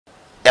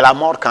et la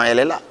mort quand elle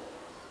est là.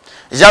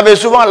 J'avais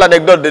souvent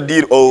l'anecdote de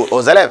dire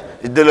aux élèves,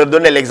 de leur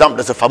donner l'exemple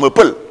de ce fameux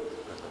peul.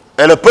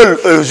 Et le peul,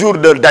 le jour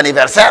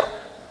d'anniversaire,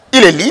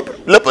 il est libre,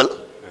 le peul,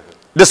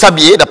 de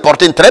s'habiller, de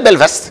porter une très belle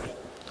veste.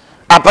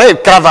 Après, il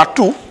cravate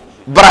tout,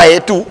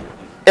 braille tout,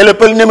 et le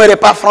peul n'aimerait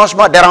pas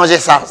franchement déranger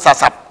sa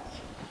sape.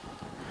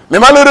 Mais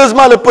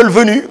malheureusement, le peul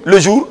venu, le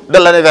jour de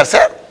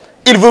l'anniversaire,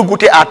 il veut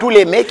goûter à tous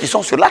les mets qui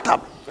sont sur la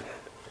table.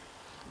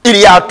 Il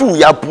y a tout, il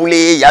y a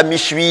poulet, il y a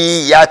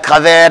méchoui, il y a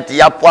crevette, il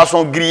y a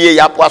poisson grillé, il y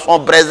a poisson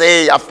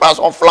braisé, il y a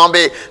poisson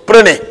flambé.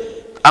 Prenez,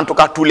 en tout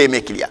cas, tous les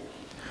mets qu'il y a.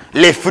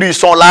 Les fruits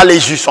sont là, les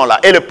jus sont là,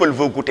 et le peul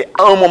veut goûter.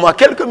 À un moment,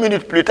 quelques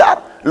minutes plus tard,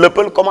 le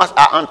peul commence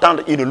à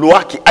entendre une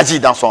loi qui agit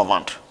dans son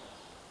ventre.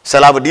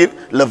 Cela veut dire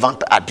le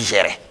ventre a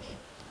digéré.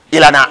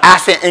 Il en a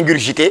assez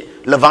ingurgité,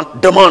 le ventre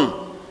demande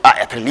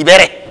à être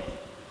libéré.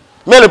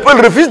 Mais le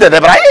peul refuse de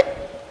débrailler.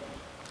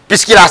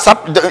 Puisqu'il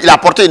a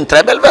porté une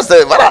très belle veste,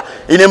 voilà.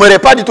 Il n'aimerait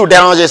pas du tout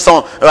déranger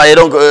son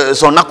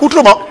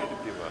accoutrement.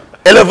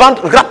 Et le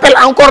ventre rappelle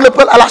encore le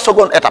peul à la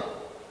seconde étape.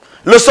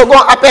 Le second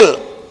appel,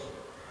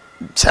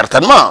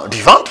 certainement,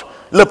 du ventre,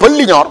 le peul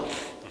l'ignore.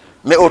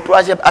 Mais au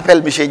troisième appel,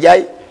 M.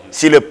 Diaye,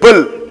 si le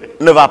peul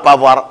ne va pas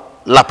voir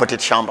la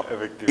petite chambre,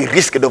 il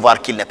risque de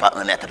voir qu'il n'est pas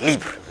un être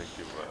libre.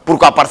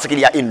 Pourquoi? Parce qu'il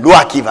y a une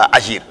loi qui va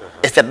agir.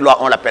 Et cette loi,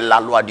 on l'appelle la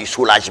loi du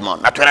soulagement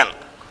naturel.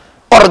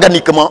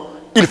 Organiquement,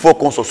 il faut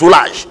qu'on se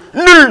soulage.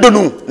 Nul de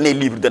nous n'est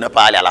libre de ne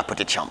pas aller à la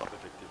petite chambre.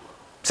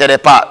 Ce n'est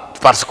pas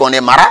parce qu'on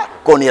est marat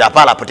qu'on n'ira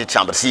pas à la petite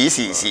chambre. Si.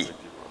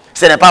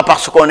 Ce n'est pas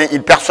parce qu'on est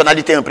une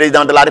personnalité, un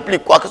président de la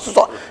République, quoi que ce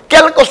soit.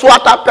 Quelle que soit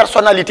ta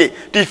personnalité,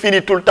 tu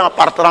finis tout le temps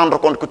par te rendre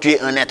compte que tu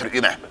es un être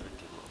humain.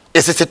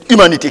 Et c'est cette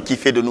humanité qui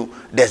fait de nous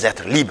des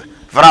êtres libres.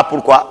 Voilà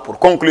pourquoi, pour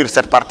conclure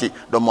cette partie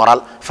de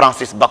morale,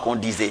 Francis Bacon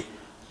disait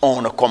 «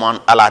 On ne commande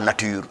à la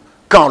nature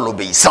qu'en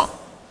l'obéissant ».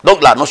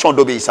 Donc la notion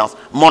d'obéissance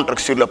montre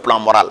que sur le plan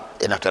moral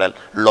et naturel,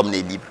 l'homme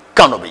n'est libre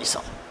qu'en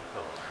obéissant.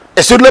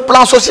 Et sur le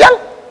plan social,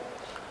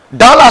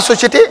 dans la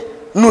société,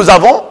 nous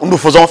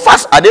faisons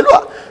face à des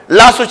lois.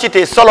 La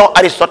société, selon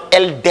Aristote,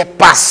 elle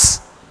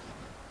dépasse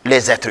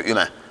les êtres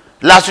humains.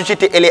 La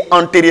société, elle est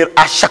antérieure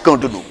à chacun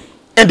de nous,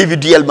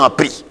 individuellement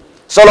pris.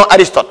 Selon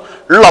Aristote,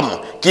 l'homme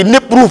qui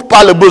n'éprouve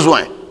pas le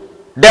besoin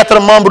d'être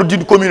membre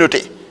d'une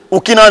communauté ou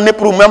qui n'en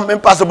éprouve même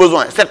pas ce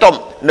besoin, cet homme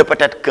ne peut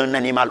être qu'un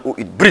animal ou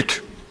une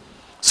brute.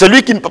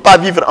 Celui qui ne peut pas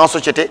vivre en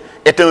société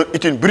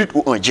est une brute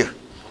ou un dieu.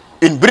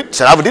 Une brute,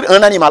 cela veut dire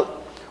un animal.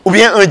 Ou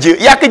bien un dieu.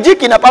 Il n'y a que Dieu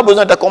qui n'a pas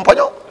besoin de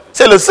compagnon.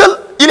 C'est le seul.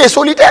 Il est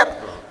solitaire.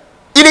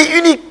 Il est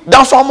unique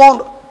dans son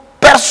monde.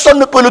 Personne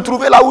ne peut le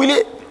trouver là où il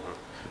est.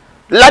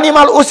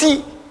 L'animal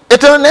aussi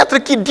est un être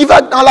qui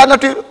divague dans la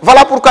nature.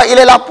 Voilà pourquoi il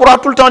est là pour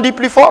tout le temps du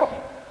plus fort.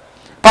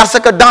 Parce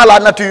que dans la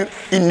nature,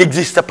 il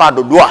n'existe pas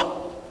de loi.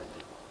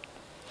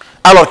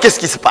 Alors, qu'est-ce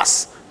qui se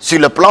passe? Sur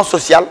le plan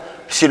social,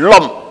 si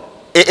l'homme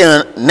est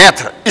un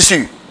être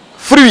issu,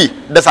 fruit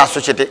de sa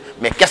société,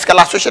 mais qu'est-ce que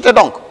la société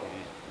donc?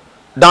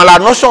 Dans la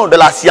notion de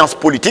la science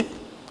politique,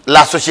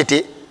 la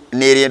société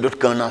n'est rien d'autre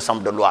qu'un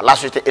ensemble de lois. La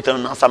société est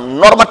un ensemble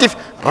normatif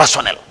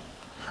rationnel.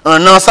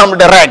 Un ensemble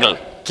de règles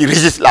qui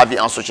régissent la vie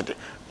en société.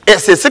 Et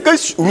c'est ce que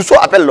Rousseau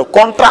appelle le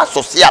contrat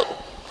social.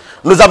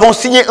 Nous avons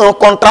signé un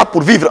contrat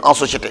pour vivre en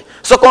société.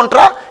 Ce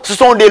contrat, ce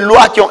sont des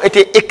lois qui ont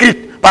été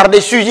écrites par des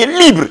sujets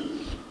libres,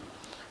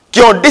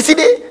 qui ont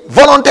décidé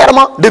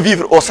volontairement de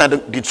vivre au sein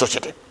d'une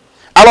société.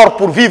 Alors,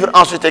 pour vivre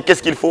en société,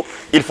 qu'est-ce qu'il faut?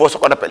 Il faut ce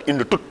qu'on appelle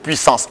une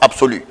toute-puissance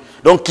absolue.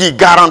 Donc, qui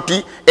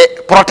garantit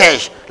et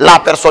protège la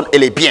personne et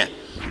les biens.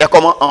 Et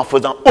comment? En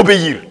faisant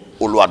obéir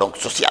aux lois donc,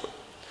 sociales.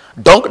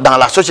 Donc, dans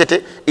la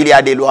société, il y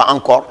a des lois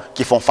encore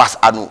qui font face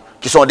à nous,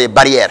 qui sont des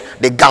barrières,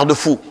 des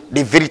garde-fous,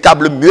 des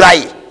véritables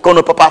murailles qu'on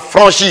ne peut pas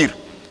franchir.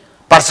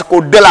 Parce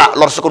qu'au-delà,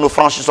 lorsque nous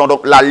franchissons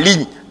donc la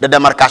ligne de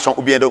démarcation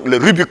ou bien donc le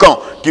Rubicon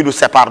qui nous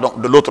sépare donc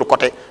de l'autre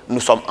côté,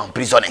 nous sommes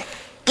emprisonnés.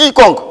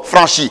 Quiconque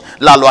franchit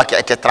la loi qui a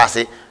été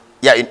tracée,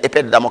 il y a une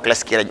épée de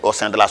Damoclès qui règne au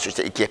sein de la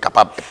société et qui est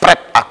capable, prête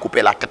à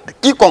couper la tête de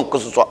quiconque que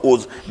ce soit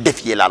ose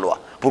défier la loi.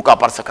 Pourquoi?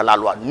 Parce que la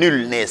loi,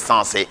 nul n'est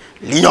censé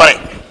l'ignorer.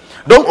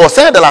 Donc au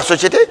sein de la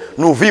société,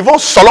 nous vivons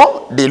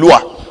selon des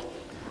lois.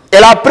 Et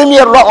la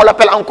première loi, on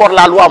l'appelle encore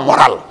la loi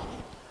morale.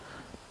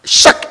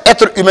 Chaque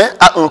être humain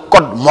a un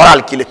code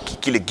moral qui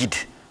le guide.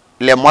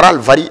 Les morales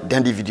varient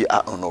d'individu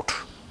à un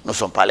autre. Nous ne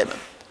sommes pas les mêmes.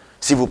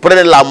 Si vous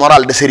prenez la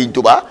morale de Serigne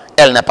Touba,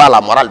 elle n'est pas la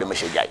morale de M.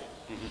 Diaye.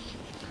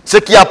 Ce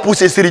qui a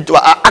poussé Serigne Touba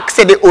à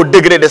accéder au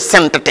degré de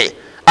sainteté,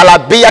 à la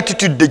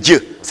béatitude de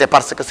Dieu, c'est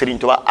parce que Serigne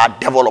Touba a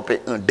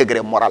développé un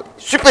degré moral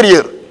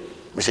supérieur.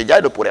 M.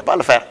 Diaye ne pourrait pas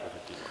le faire.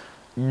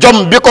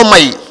 Djom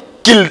Bikomaï,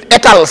 qu'il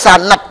étale sa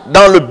natte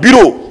dans le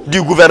bureau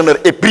du gouverneur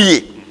et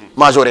prier,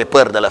 moi j'aurais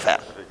peur de le faire.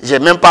 Je n'ai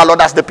même pas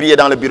l'audace de prier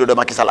dans le bureau de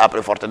Macky Sall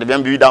après Forte, de bien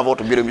vu dans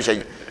votre bureau,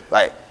 Michel.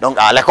 Ouais. Donc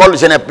à l'école,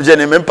 je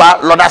n'ai même pas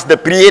l'audace de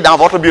prier dans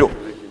votre bureau.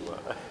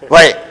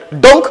 Ouais.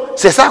 Donc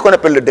c'est ça qu'on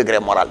appelle le degré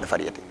moral de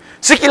variété.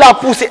 Ce qui l'a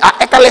poussé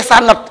à étaler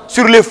sa note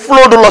sur les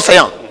flots de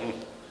l'océan.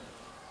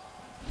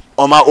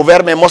 On m'a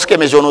ouvert mes mosquées,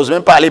 mais je n'ose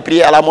même pas aller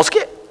prier à la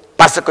mosquée.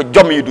 Parce que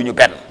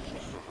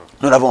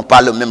nous n'avons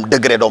pas le même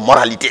degré de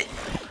moralité.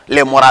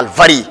 les morales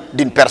varient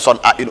d'une personne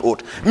à une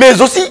autre. Mais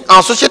aussi,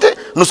 en société,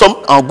 nous sommes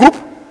en groupe,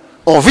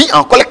 on vit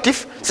en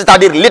collectif,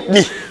 c'est-à-dire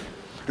l'ethnie.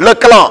 Le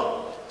clan,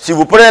 si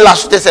vous prenez la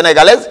société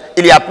sénégalaise,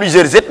 il y a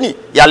plusieurs ethnies.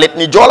 Il y a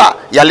l'ethnie Djola,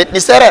 il y a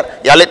l'ethnie Serer,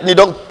 il y a l'ethnie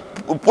donc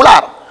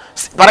Poulard.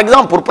 Par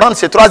exemple, pour prendre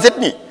ces trois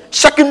ethnies,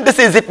 chacune de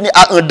ces ethnies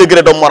a un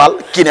degré de morale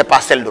qui n'est pas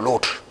celle de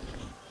l'autre.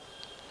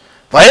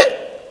 Vous voyez?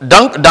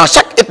 Donc, dans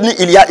chaque ethnie,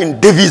 il y a une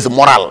devise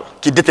morale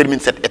qui détermine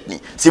cette ethnie.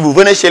 Si vous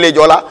venez chez les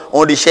Djola,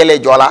 on dit chez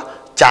les Djola,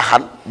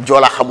 Tchahan,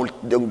 Djola Khamoul,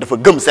 de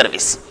gum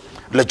service.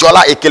 Le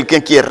Djola est quelqu'un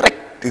qui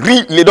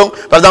est donc,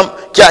 par exemple,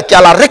 qui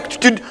a la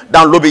rectitude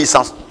dans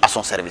l'obéissance à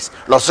son service.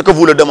 Lorsque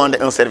vous le demandez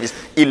un service,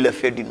 il le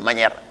fait d'une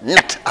manière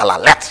nette, à la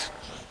lettre.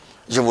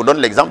 Je vous donne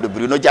l'exemple de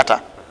Bruno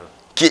Diatta,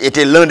 qui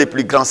était l'un des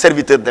plus grands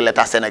serviteurs de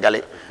l'État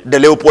sénégalais, de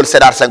Léopold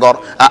Sédar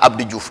Senghor à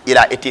Abdou Diouf. Il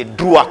a été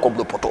droit comme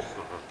le poteau.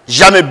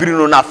 Jamais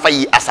Bruno n'a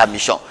failli à sa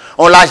mission.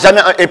 On l'a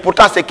jamais, et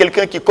pourtant c'est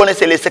quelqu'un qui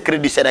connaissait les secrets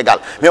du Sénégal.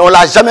 Mais on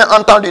l'a jamais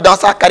entendu dans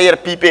sa carrière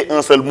piper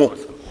un seul mot.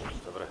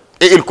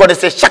 Et il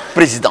connaissait chaque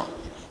président.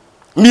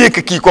 Mieux que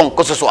quiconque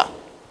que ce soit.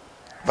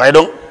 Vous voyez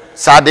donc,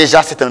 ça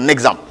déjà c'est un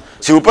exemple.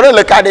 Si vous prenez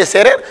le cas des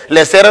Sérères,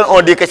 les Sérères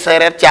ont dit que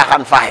Sérères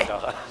Tiahan Fahe.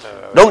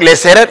 Donc les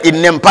Sérères, ils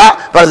n'aiment pas,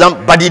 par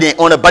exemple, badiner.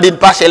 On ne badine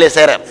pas chez les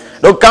Sérères.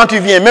 Donc quand tu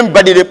viens même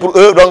badiner pour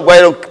eux, donc,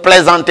 voyez, donc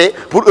plaisanter,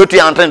 pour eux tu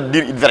es en train de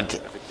dire une vérité.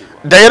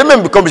 D'ailleurs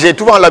même, comme j'ai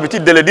souvent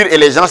l'habitude de le dire et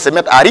les gens se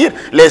mettent à rire,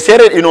 les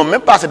Sérères, ils n'ont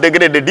même pas ce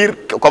degré de dire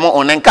comment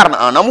on incarne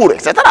en amour,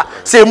 etc.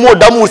 Ces mots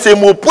d'amour, ces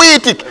mots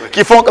poétiques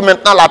qui font que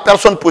maintenant la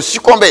personne peut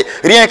succomber,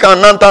 rien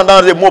qu'en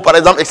entendant des mots par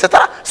exemple, etc.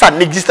 Ça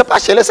n'existe pas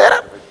chez les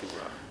Sérères.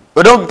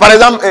 Donc par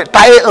exemple,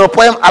 tailler un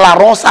poème à la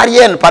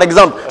ronsarienne par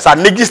exemple, ça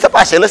n'existe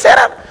pas chez les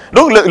Sérères.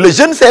 Donc le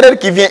jeune Sérère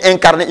qui vient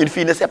incarner une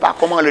fille ne sait pas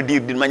comment le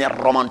dire d'une manière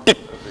romantique.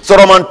 Ce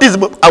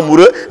romantisme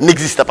amoureux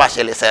n'existe pas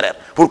chez les Sérères.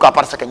 Pourquoi?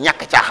 Parce que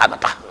ñak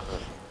tiaxanata.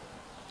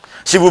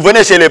 Si vous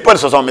venez chez les Peuls,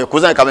 ce sont mes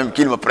cousins quand même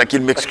qu'ils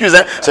m'excusent,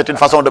 hein, c'est une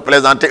façon de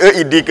plaisanter. Eux,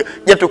 ils disent que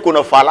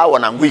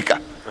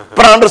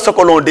prendre ce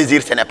que l'on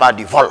désire, ce n'est pas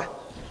du vol.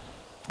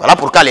 Voilà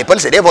pourquoi les Peuls,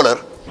 c'est des voleurs.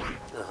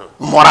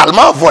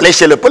 Moralement, voler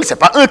chez les Peuls, ce n'est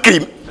pas un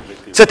crime.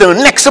 C'est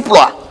un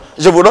exploit.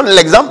 Je vous donne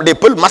l'exemple des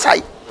Peuls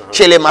Maasai.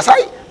 Chez les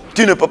Maasai,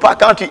 tu ne peux pas,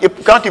 quand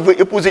tu veux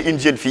épouser une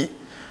jeune fille,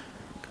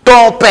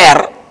 ton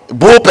père,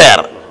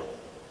 beau-père,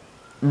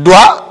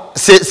 doit...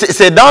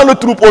 C'est dans le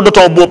troupeau de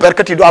ton beau-père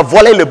que tu dois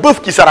voler le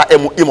bœuf qui sera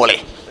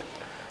immolé.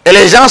 Et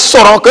les gens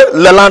sauront que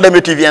le lendemain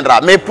tu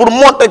viendras. Mais pour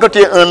montrer que tu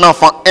es un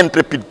enfant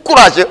intrépide,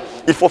 courageux,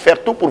 il faut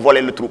faire tout pour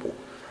voler le troupeau.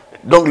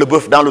 Donc le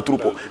bœuf dans le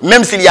troupeau.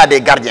 Même s'il y a des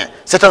gardiens.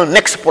 C'est un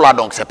exploit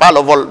donc. Ce n'est pas le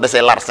vol de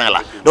ces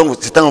larcins-là. Donc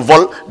c'est un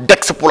vol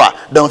d'exploit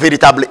d'un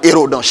véritable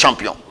héros, d'un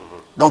champion.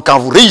 Donc quand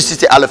vous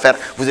réussissez à le faire,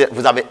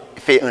 vous avez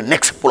fait un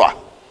exploit.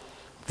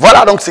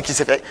 Voilà donc ce qui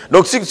s'est fait.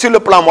 Donc sur le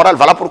plan moral,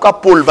 voilà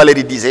pourquoi Paul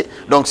Valéry disait,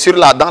 donc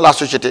dans la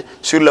société,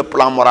 sur le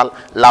plan moral,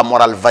 la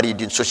morale varie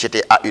d'une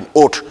société à une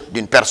autre,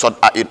 d'une personne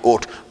à une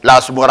autre. La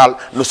morale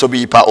ne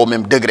s'obéit pas au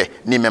même degré,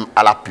 ni même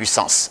à la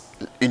puissance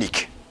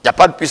unique. Il n'y a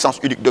pas de puissance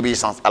unique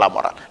d'obéissance à la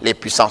morale. Les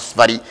puissances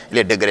varient,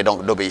 les degrés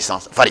donc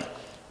d'obéissance varient.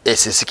 Et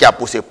c'est ce qui a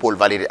poussé Paul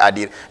Valéry à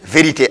dire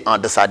vérité en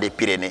deçà des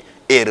Pyrénées,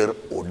 erreur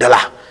au-delà.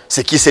 Ce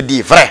qui se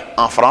dit vrai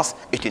en France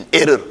est une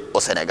erreur au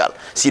Sénégal.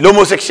 Si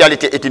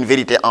l'homosexualité est une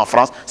vérité en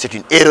France, c'est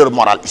une erreur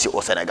morale ici au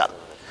Sénégal.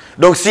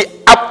 Donc si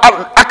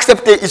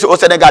accepter ici au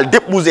Sénégal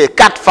d'épouser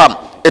 4 femmes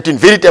est une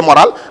vérité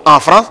morale, en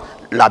France,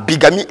 la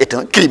bigamie est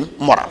un crime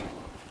moral.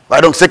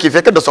 Ouais, donc ce qui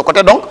fait que de ce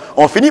côté, donc,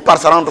 on finit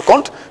par se rendre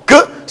compte que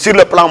sur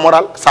le plan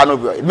moral, ça ne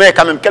veut. Mais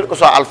quand même, quel que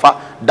soit alpha,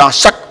 dans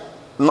chaque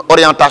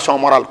orientation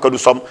morale que nous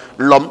sommes,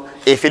 l'homme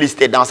est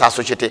félicité dans sa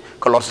société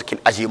que lorsqu'il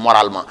agit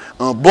moralement.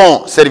 Un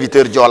bon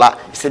serviteur Diola,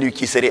 c'est celui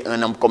qui serait un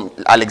homme comme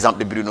à l'exemple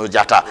de Bruno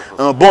Diatta.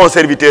 Un bon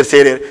serviteur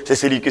Sérère, c'est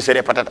celui qui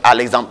serait peut-être à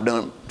l'exemple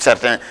d'un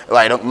certain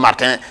donc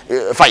Martin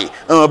Faye.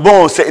 Un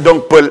bon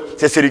donc Paul,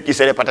 c'est celui qui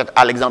serait peut-être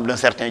à l'exemple d'un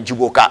certain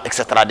Djuboka,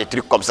 etc. Des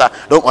trucs comme ça.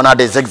 Donc on a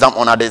des exemples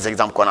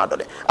qu'on a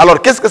donnés.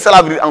 Alors qu'est-ce que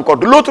cela veut dire encore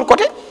de l'autre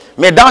côté?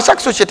 Mais dans chaque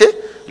société,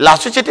 la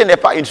société n'est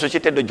pas une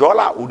société de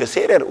Diola ou de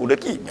Sérère ou de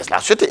qui, mais la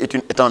société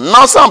est un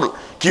ensemble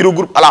qui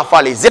regroupe à la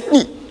fois les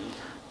ethnies.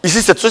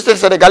 Ici, cette société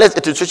sénégalaise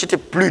est une société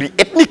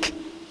pluriethnique.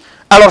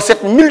 Alors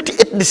cette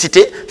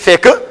multi-ethnicité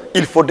fait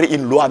qu'il faudrait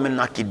une loi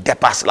maintenant qui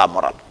dépasse la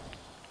morale.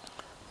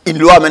 Une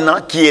loi maintenant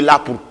qui est là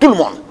pour tout le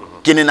monde,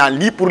 qui n'est là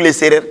ni pour les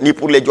Sérères, ni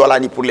pour les Diola,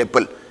 ni pour les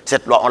Peuls.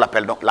 Cette loi, on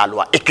l'appelle donc la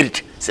loi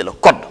écrite, c'est le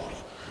code.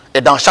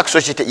 Et dans chaque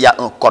société, il y a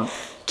un code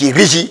qui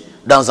régit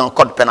dans un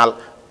code pénal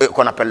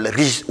qu'on appelle le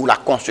registre ou la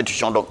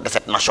constitution donc, de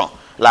cette nation.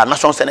 La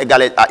nation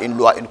sénégalaise a une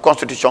loi, une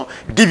constitution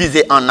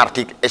divisée en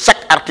articles. Et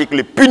chaque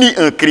article punit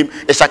un crime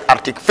et chaque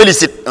article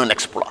félicite un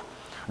exploit.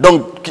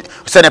 Donc,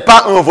 ce n'est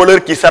pas un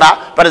voleur qui sera,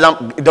 par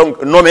exemple,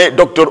 donc, nommé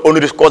docteur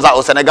honoris causa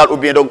au Sénégal ou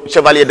bien donc,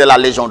 chevalier de la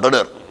Légion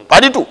d'honneur. Pas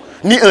du tout.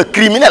 Ni un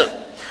criminel.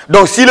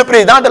 Donc, si le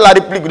président de la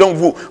République donc,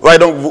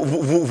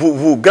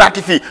 vous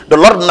gratifie de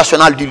l'ordre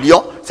national du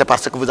lion, c'est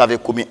parce que vous avez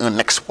commis un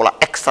exploit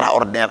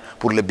extraordinaire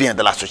pour le bien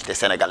de la société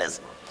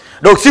sénégalaise.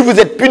 Donc si vous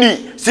êtes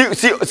puni,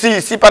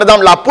 si par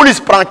exemple la police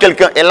prend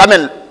quelqu'un et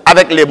l'amène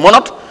avec les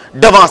menottes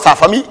devant sa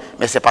famille,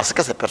 mais c'est parce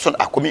que cette personne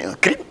a commis un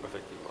crime.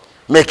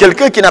 Mais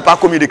quelqu'un qui n'a pas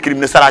commis de crime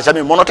ne sera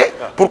jamais menotté.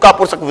 Pourquoi?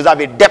 Pour ce que vous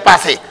avez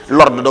dépassé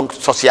l'ordre donc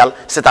social,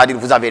 c'est-à-dire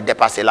vous avez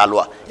dépassé la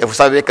loi. Et vous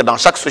savez que dans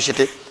chaque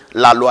société,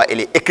 la loi,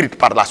 elle est écrite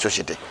par la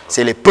société.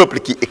 C'est les peuples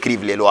qui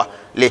écrivent les lois.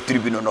 Les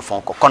tribunaux ne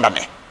font que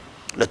condamner.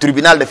 Le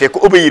tribunal ne fait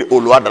qu'obéir aux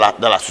lois de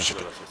la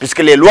société. Puisque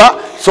les lois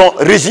sont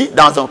régies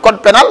dans un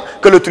code pénal,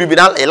 que le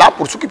tribunal est là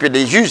pour s'occuper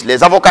des juges,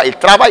 les avocats, ils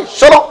travaillent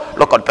selon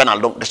le code pénal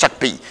donc, de chaque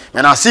pays.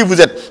 Maintenant, si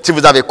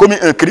vous avez commis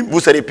un crime, vous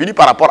serez puni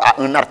par rapport à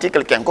un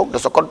article quelconque de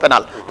ce code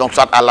pénal. Donc,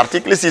 soit à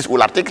l'article 6, ou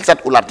l'article 7,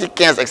 ou l'article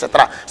 15, etc.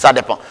 Ça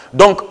dépend.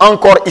 Donc,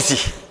 encore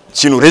ici,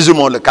 si nous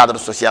résumons le cadre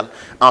social,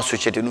 en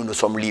société, nous ne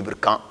sommes libres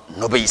qu'en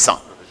obéissant.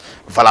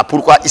 Voilà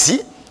pourquoi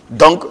ici,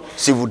 donc,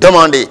 si vous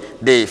demandez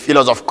des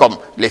philosophes comme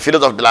les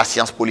philosophes de la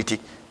science politique,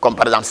 comme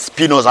par exemple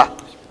Spinoza,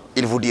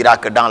 il vous dira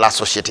que dans la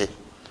société,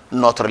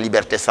 notre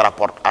liberté se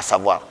rapporte à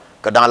savoir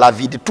que dans la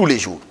vie de tous les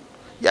jours,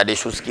 il y a des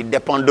choses qui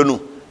dépendent de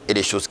nous et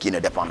des choses qui ne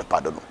dépendent pas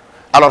de nous.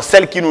 Alors,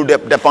 celles qui nous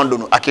dépendent de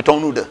nous,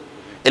 acquittons-nous d'eux.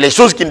 Et les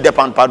choses qui ne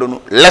dépendent pas de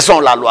nous, laissons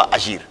la loi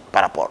agir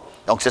par rapport.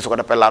 Donc, c'est ce qu'on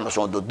appelle la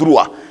notion de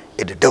droit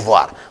et de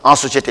devoir. En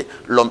société,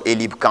 l'homme est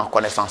libre qu'en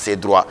connaissant ses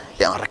droits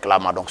et en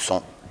réclamant donc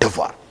son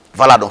devoir.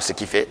 Voilà donc ce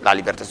qui fait la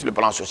liberté sur le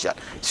plan social.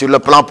 Sur le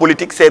plan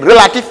politique, c'est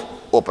relatif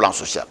au plan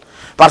social.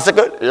 Parce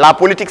que la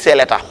politique, c'est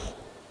l'État.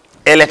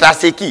 Et l'État,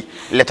 c'est qui?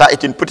 L'État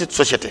est une petite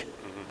société.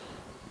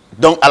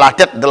 Donc, à la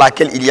tête de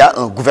laquelle il y a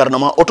un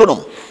gouvernement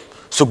autonome.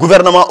 Ce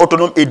gouvernement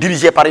autonome est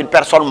dirigé par une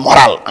personne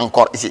morale,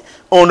 encore ici.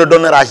 On ne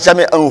donnera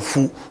jamais à un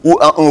fou, ou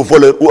à un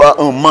voleur, ou à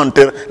un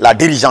menteur la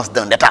dirigeance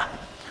d'un État.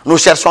 Nous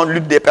cherchons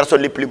l'une des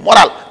personnes les plus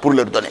morales pour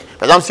leur donner.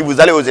 Par exemple, si vous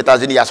allez aux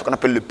États-Unis, il y a ce qu'on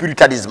appelle le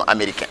puritanisme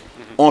américain.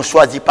 On ne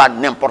choisit pas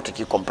n'importe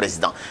qui comme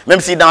président.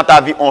 Même si dans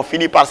ta vie, on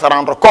finit par se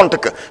rendre compte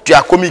que tu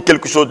as commis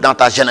quelque chose dans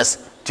ta jeunesse,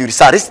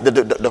 ça risque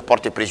de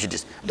porter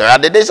préjudice.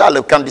 Regardez déjà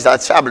le candidat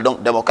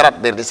donc démocrate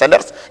Bernie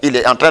Sanders, il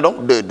est en train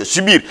donc de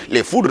subir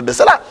les foudres de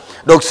cela.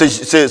 Donc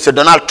ce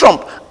Donald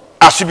Trump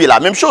a subi la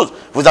même chose.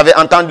 Vous avez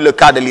entendu le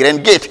cas de l'Irene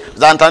Gate,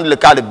 vous avez entendu le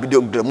cas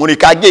de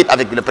Monica Gate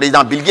avec le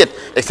président Bill Gates,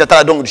 etc.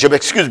 Donc je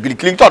m'excuse, Bill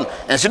Clinton,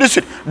 ainsi de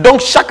suite.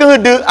 Donc chacun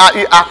d'eux a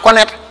eu à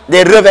connaître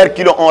des revers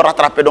qui l'ont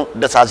rattrapé donc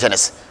de sa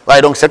jeunesse.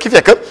 Ouais, donc ce qui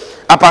fait que,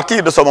 à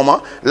partir de ce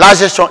moment, la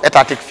gestion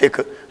étatique fait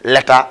que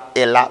l'État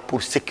est là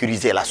pour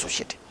sécuriser la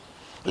société.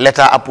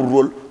 L'État a pour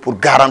rôle pour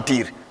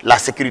garantir la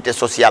sécurité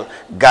sociale,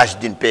 gage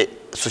d'une paix,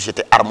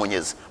 société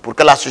harmonieuse. Pour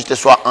que la société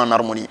soit en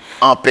harmonie,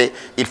 en paix,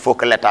 il faut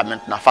que l'État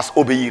maintenant fasse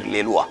obéir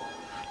les lois.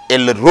 Et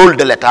le rôle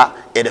de l'État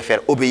est de faire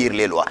obéir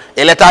les lois.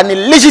 Et l'État n'est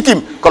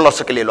légitime que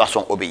lorsque les lois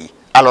sont obéies.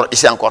 Alors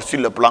ici encore sur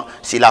le plan,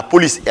 si la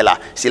police est là,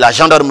 si la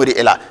gendarmerie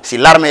est là, si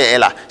l'armée est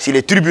là, si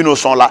les tribunaux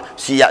sont là,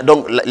 si y a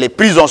donc les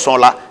prisons sont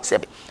là,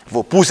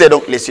 vous poussez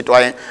donc les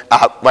citoyens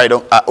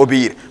à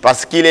obéir.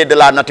 Parce qu'il est de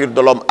la nature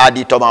de l'homme, a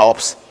dit Thomas Hobbes,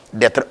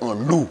 d'être un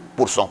loup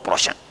pour son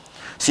prochain.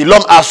 Si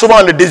l'homme a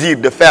souvent le désir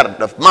de faire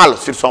de mal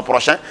sur son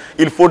prochain,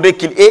 il faudrait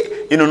qu'il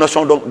ait une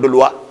notion donc de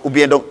loi, ou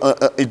bien donc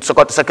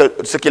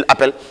ce qu'il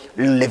appelle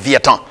le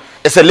léviathan.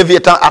 Et ce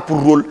léviathan a pour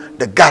rôle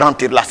de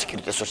garantir la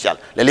sécurité sociale.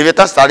 Le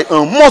léviathan, c'est-à-dire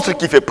un monstre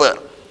qui fait peur.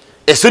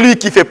 Et celui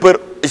qui fait peur,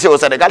 ici au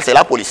Sénégal, c'est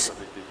la police.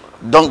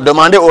 Donc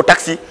demandez aux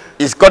taxis,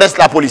 ils connaissent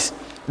la police.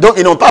 Donc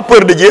ils n'ont pas peur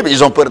de Dieu, mais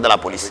ils ont peur de la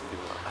police.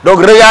 Donc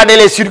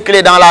regardez-les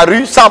circuler dans la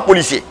rue sans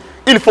policier.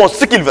 Ils font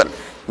ce qu'ils veulent.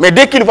 Mais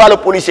dès qu'ils voient le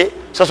policier,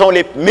 ce sont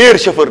les meilleurs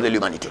chauffeurs de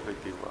l'humanité.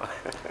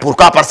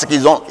 Pourquoi? Parce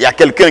qu'il y a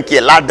quelqu'un qui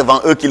est là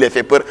devant eux qui les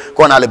fait peur,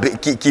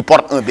 qui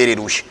porte un béret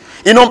rouge.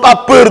 Ils n'ont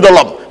pas peur de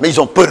l'homme, mais ils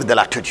ont peur de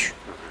la tenue.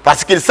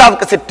 Parce qu'ils savent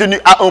que cette tenue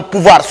a un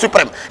pouvoir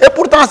suprême. Et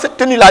pourtant, cette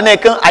tenue-là n'est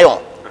qu'un haillon.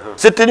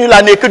 Cette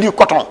tenue-là n'est que du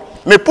coton.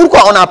 Mais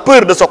pourquoi on a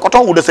peur de ce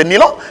coton ou de ce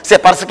nylon? C'est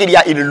parce qu'il y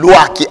a une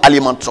loi qui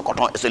alimente ce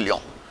coton et ce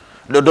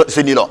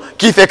nylon.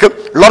 Qui fait que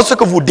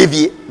lorsque vous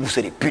déviez, vous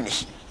serez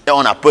puni. Et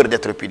on a peur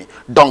d'être puni.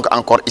 Donc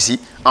encore ici,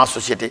 en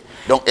société,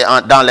 donc, et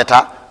dans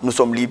l'État, nous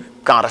sommes libres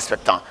qu'en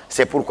respectant.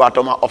 C'est pourquoi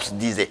Thomas Hobbes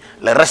disait,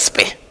 le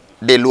respect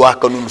des lois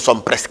que nous nous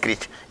sommes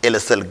prescrites est le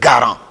seul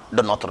garant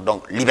de notre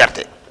donc,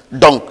 liberté.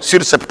 Donc,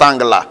 sur cet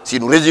angle-là, si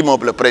nous résumons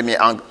le premier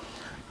angle,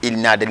 il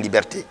n'y a de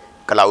liberté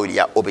que là où il y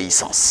a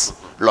obéissance.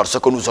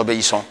 Lorsque nous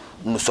obéissons,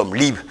 nous sommes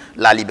libres.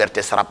 La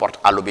liberté se rapporte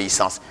à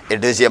l'obéissance. Et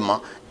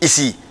deuxièmement,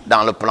 ici,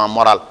 dans le plan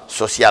moral,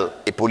 social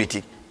et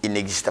politique, il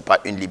n'existe pas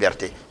une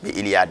liberté, mais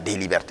il y a des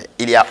libertés.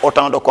 Il y a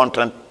autant de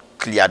contraintes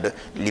qu'il y a de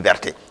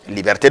liberté.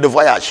 Liberté de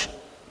voyage.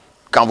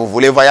 Quand vous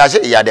voulez voyager,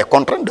 il y a des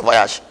contraintes de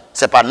voyage.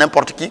 Ce n'est pas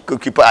n'importe qui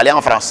peut aller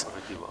en France.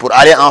 Pour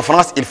aller en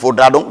France, il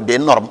faudra donc des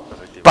normes.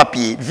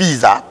 Papier,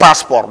 visa,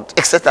 passeport,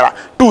 etc.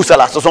 Tout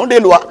cela, ce sont des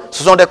lois,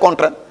 ce sont des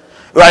contraintes.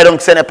 Ouais, donc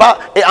ce n'est pas,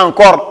 et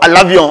encore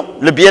l'avion,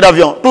 le billet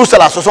d'avion, tout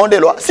cela, ce sont des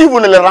lois. Si vous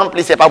ne les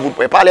remplissez pas, vous ne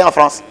pouvez pas aller en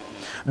France.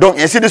 Donc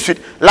ainsi de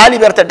suite. La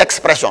liberté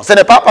d'expression, ce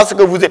n'est pas parce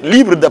que vous êtes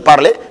libre de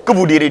parler que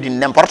vous direz du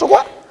n'importe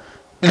quoi.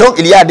 Donc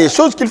il y a des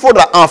choses qu'il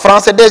faudra. En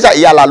français déjà,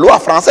 il y a la loi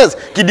française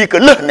qui dit que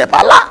le n'est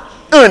pas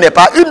là, un n'est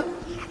pas une.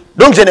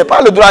 Donc je n'ai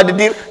pas le droit de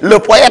dire le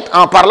poète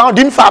en parlant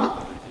d'une femme.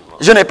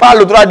 je n'ai pas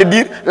le droit de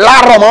dire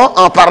la roman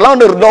en parlant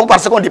de donc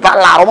parce qu'on ne dit pas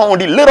la roman, on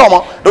dit le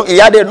roman. Donc il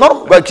y a des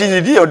normes qui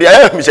disent, on dit,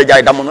 monsieur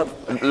Diaye Damon,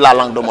 la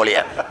langue de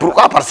Molière.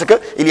 Pourquoi? Parce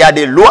qu'il y a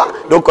des lois,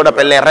 donc qu'on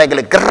appelle les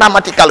règles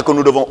grammaticales que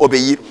nous devons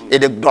obéir, et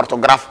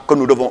d'orthographe que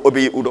nous devons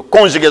obéir, ou de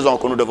conjugaison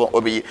que nous devons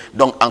obéir.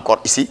 Donc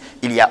encore ici,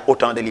 il y a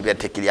autant de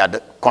liberté qu'il y a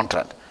de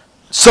contraintes.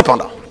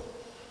 Cependant,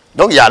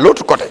 donc il y a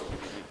l'autre côté.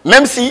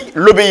 Même si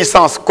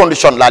l'obéissance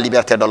conditionne la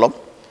liberté de l'homme,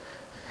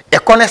 et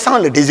connaissant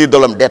le désir de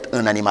l'homme d'être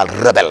un animal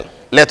rebelle,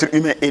 l'être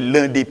humain est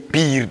l'un des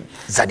pires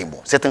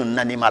animaux. C'est un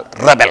animal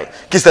rebelle,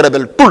 qui se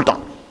rebelle tout le temps.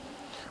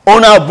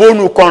 On a beau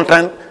nous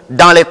contraindre,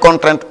 dans les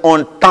contraintes,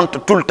 on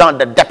tente tout le temps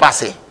de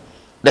dépasser,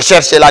 de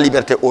chercher la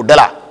liberté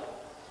au-delà,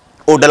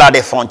 au-delà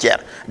des frontières.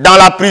 Dans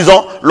la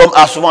prison, l'homme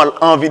a souvent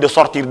envie de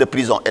sortir de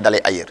prison et d'aller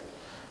ailleurs.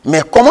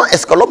 Mais comment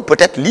est-ce que l'homme peut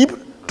être libre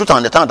tout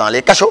en étant dans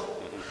les cachots?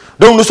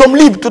 Donc nous sommes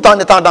libres tout en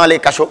étant dans les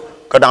cachots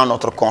que dans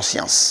notre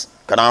conscience,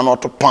 que dans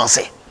notre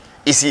pensée.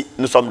 Ici,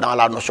 nous sommes dans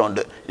la notion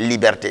de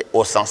liberté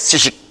au sens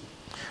psychique.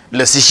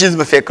 Le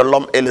psychisme fait que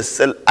l'homme est le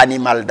seul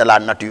animal de la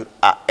nature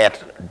à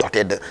être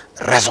doté de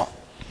raison.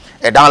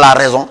 Et dans la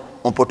raison,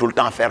 on peut tout le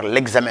temps faire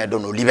l'examen de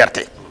nos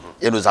libertés.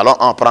 Et nous allons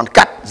en prendre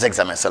 4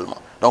 examens seulement.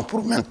 Donc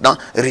pour maintenant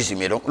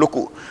résumer donc, le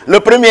cours. Le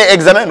premier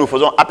examen, nous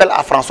faisons appel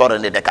à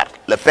François-René Descartes,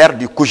 le père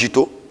du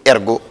cogito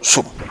ergo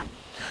sum.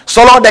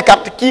 Selon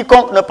Descartes,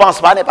 quiconque ne pense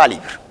pas n'est pas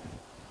libre.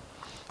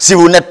 Si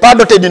vous n'êtes pas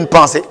doté d'une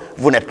pensée,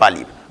 vous n'êtes pas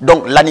libre.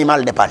 Donc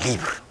l'animal n'est pas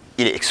libre,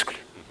 il est exclu.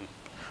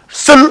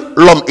 Seul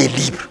l'homme est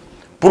libre.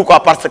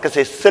 Pourquoi? Parce que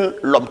c'est seul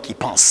l'homme qui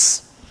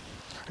pense.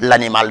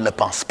 L'animal ne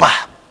pense pas.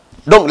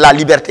 Donc la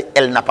liberté,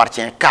 elle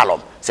n'appartient qu'à l'homme.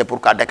 C'est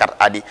pourquoi Descartes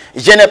a dit,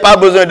 je n'ai pas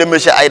besoin de M.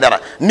 Haïdara,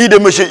 ni de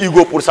M.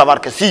 Hugo pour savoir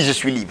que si je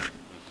suis libre.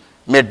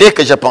 Mais dès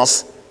que je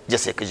pense, je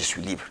sais que je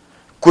suis libre.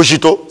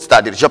 Cogito,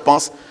 c'est-à-dire je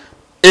pense,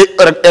 et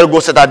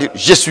ergo, c'est-à-dire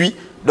je suis,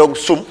 donc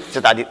sum,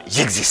 c'est-à-dire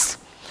j'existe.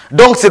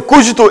 Donc ce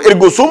cogito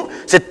ergo sum,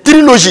 cette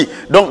trilogie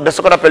donc, de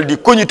ce qu'on appelle du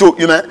cognito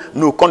humain,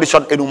 nous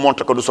conditionne et nous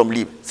montre que nous sommes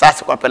libres. Ça, c'est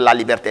ce qu'on appelle la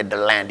liberté de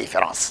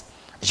l'indifférence.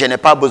 Je n'ai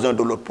pas besoin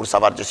de l'autre pour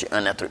savoir que je suis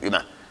un être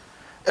humain.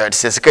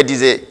 C'est ce que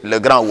disait le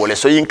grand Wole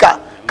Soyinka.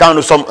 Quand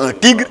nous sommes un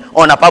tigre,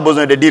 on n'a pas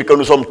besoin de dire que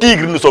nous sommes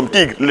tigres, nous sommes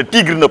tigres. Le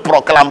tigre ne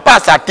proclame pas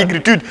sa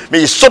tigritude,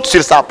 mais il saute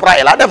sur sa proie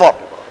et la dévore.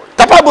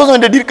 Tu n'as pas besoin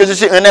de dire que je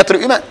suis un être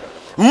humain.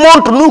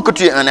 Montre-nous que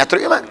tu es un être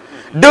humain.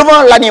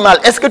 Devant l'animal,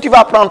 est-ce que tu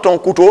vas prendre ton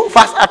couteau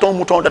face à ton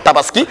mouton de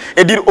tabaski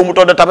et dire au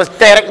mouton de tabaski,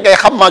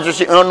 je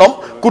suis un homme,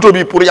 couteau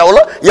pour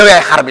yaoula,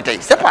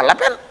 c'est pas la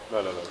peine.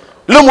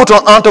 Le mouton,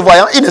 en te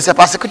voyant, il ne sait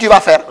pas ce que tu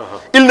vas faire.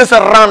 Il ne se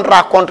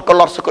rendra compte que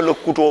lorsque le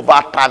couteau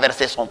va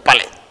traverser son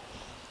palais.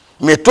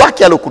 Mais toi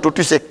qui as le couteau,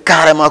 tu sais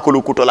carrément que le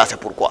couteau là, c'est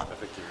pourquoi.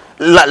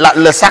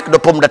 Le sac de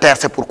pommes de terre,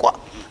 c'est pourquoi.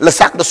 Le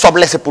sac de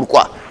soblé, c'est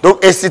pourquoi.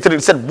 Donc, et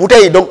cette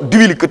bouteille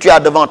d'huile que tu as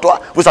devant toi,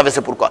 vous savez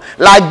c'est pourquoi.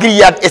 La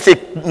grillade et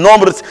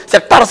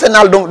cet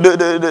arsenal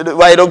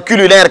donc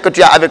culinaire que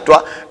tu as avec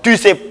toi, tu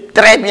sais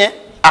très bien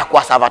à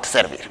quoi ça va te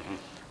servir.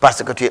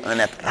 Parce que tu es un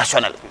être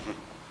rationnel.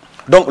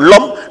 Donc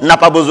l'homme n'a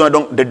pas besoin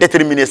donc, de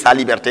déterminer sa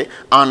liberté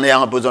en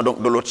ayant besoin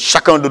donc, de l'autre.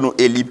 Chacun de nous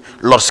est libre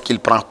lorsqu'il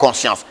prend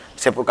conscience.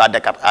 C'est pourquoi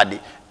Descartes a dit,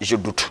 je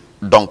doute,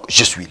 donc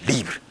je suis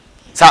libre.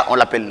 Ça, on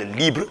l'appelle le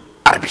libre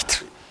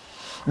arbitre.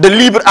 De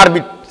libre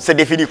arbitre se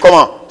définit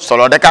comment?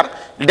 Selon Descartes.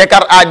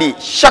 Descartes a dit,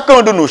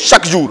 chacun de nous,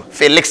 chaque jour,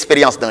 fait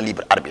l'expérience d'un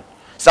libre arbitre.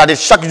 C'est-à-dire,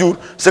 chaque jour,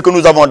 ce que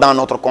nous avons dans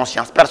notre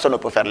conscience, personne ne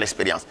peut faire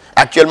l'expérience.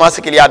 Actuellement, ce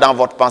qu'il y a dans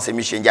votre pensée,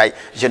 M. Ndiaye,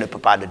 je ne peux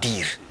pas le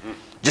dire.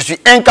 Je suis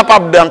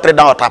incapable d'entrer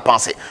dans ta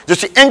pensée. Je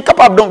suis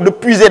incapable donc de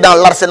puiser dans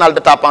l'arsenal de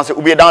ta pensée,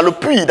 ou bien dans le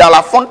puits, dans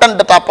la fontaine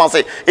de ta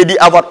pensée, et d'y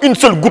avoir une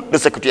seule goutte de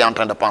ce que tu es en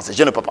train de penser.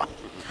 Je ne peux pas.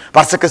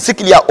 Parce que ce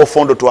qu'il y a au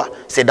fond de toi,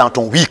 c'est dans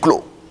ton huis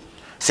clos.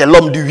 C'est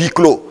l'homme du huis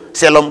clos.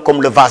 C'est l'homme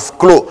comme le vase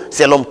clos.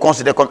 C'est l'homme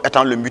considéré comme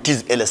étant le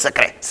mutisme et le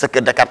secret. Ce que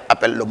Descartes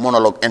appelle le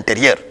monologue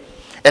intérieur.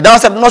 Et dans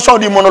cette notion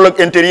du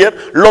monologue intérieur,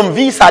 l'homme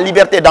vit sa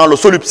liberté dans le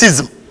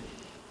solipsisme.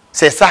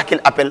 C'est ça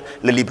qu'il appelle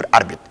le libre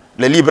arbitre.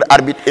 Le libre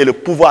arbitre est le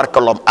pouvoir que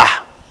l'homme a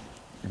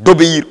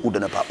d'obéir ou de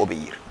ne pas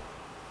obéir.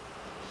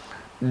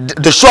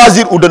 De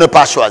choisir ou de ne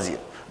pas choisir.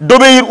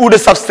 D'obéir ou de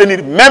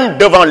s'abstenir même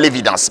devant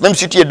l'évidence. Même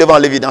si tu es devant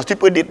l'évidence, tu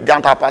peux dire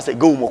dans ta pensée,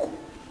 Goumoko.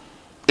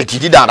 Et tu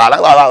dis dans la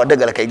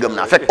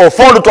au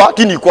fond de toi,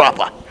 tu n'y crois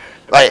pas.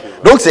 Ouais.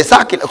 Donc c'est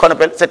ça qu'on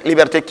appelle cette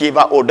liberté qui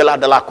va au-delà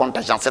de la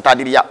contingence.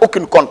 C'est-à-dire qu'il n'y a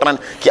aucune contrainte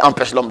qui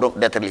empêche l'homme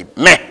d'être libre.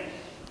 Mais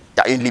il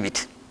y a une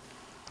limite.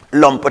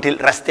 L'homme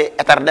peut-il rester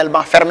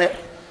éternellement fermé?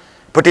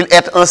 Peut-il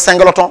être un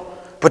singleton?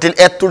 Peut-il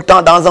être tout le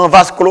temps dans un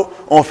vase clos?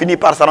 On finit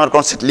par se rendre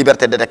compte que cette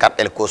liberté de Descartes,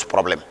 elle cause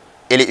problème.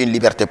 Elle est une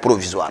liberté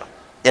provisoire.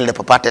 Elle ne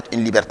peut pas être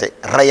une liberté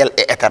réelle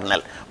et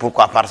éternelle.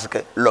 Pourquoi? Parce que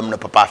l'homme ne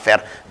peut pas faire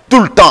tout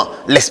le temps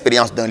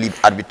l'expérience d'un libre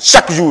arbitre.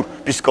 Chaque jour,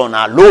 puisqu'on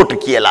a l'autre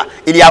qui est là.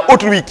 Il y a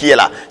autrui qui est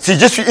là. Si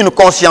je suis une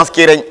conscience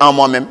qui règne en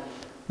moi-même,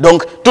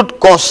 donc toute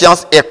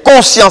conscience est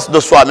conscience de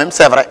soi-même,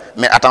 c'est vrai.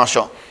 Mais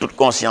attention, toute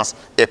conscience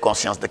est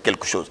conscience de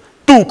quelque chose.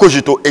 Tout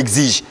cogito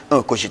exige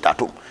un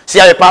cogitatum. S'il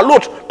n'y avait pas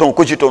l'autre, ton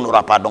cogito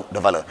n'aura pas donc de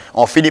valeur.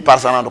 On finit par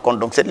s'en rendre compte.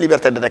 Donc cette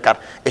liberté de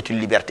Descartes est une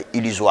liberté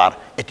illusoire,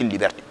 est une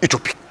liberté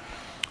utopique.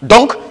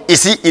 Donc,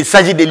 ici, il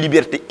s'agit de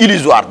liberté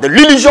illusoire, de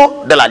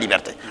l'illusion de la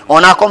liberté.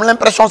 On a comme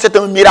l'impression que c'est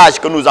un mirage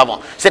que nous avons.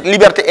 Cette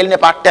liberté, elle n'est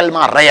pas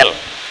tellement réelle,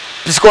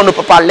 puisqu'on ne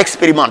peut pas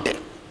l'expérimenter.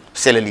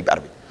 C'est le libre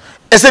arbitre.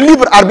 Et ce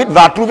libre arbitre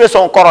va trouver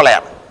son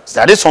corollaire,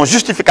 c'est-à-dire son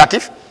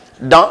justificatif,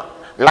 dans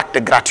l'acte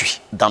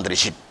gratuit d'André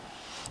Gide.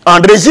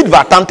 André Gide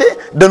va tenter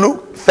de nous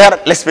faire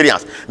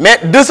l'expérience. Mais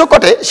de ce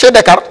côté, chez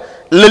Descartes,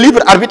 le libre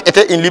arbitre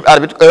était un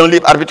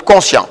libre arbitre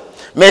conscient.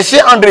 Mais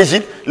chez André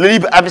Gide, le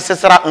libre arbitre, ce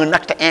sera un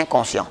acte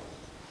inconscient.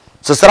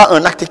 Ce sera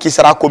un acte qui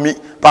sera commis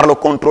par le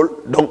contrôle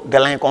donc, de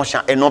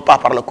l'inconscient et non pas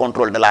par le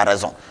contrôle de la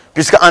raison.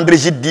 Puisque André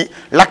Gide dit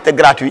l'acte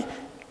gratuit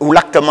ou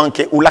l'acte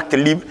manqué ou l'acte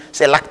libre,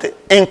 c'est l'acte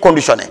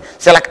inconditionné.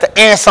 C'est l'acte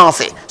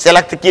insensé. C'est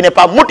l'acte qui n'est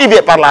pas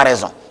motivé par la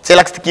raison. C'est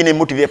l'acte qui n'est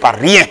motivé par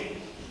rien.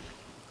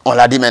 On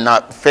l'a dit maintenant,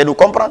 fais-nous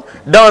comprendre.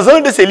 Dans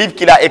un de ses livres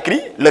qu'il a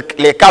écrit,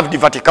 Les caves du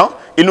Vatican,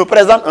 il nous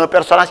présente un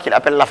personnage qu'il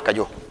appelle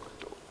Lafcadio.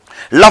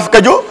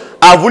 Lafcadio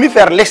a voulu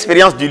faire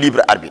l'expérience du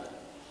libre arbitre.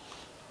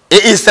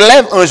 Et il se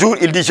lève un jour,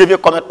 il dit, je vais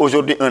commettre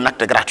aujourd'hui un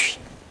acte gratuit.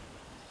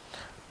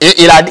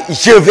 Et il a dit,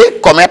 je vais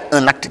commettre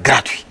un acte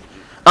gratuit.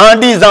 En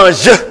disant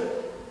je,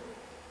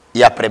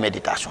 il y a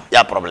préméditation, il y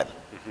a problème.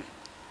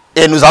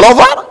 Et nous allons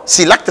voir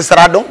si l'acte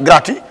sera donc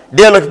gratuit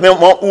dès le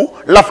moment où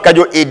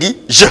Lafcadio est dit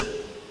je.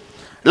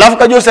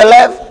 Lafcadio se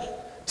lève,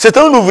 c'est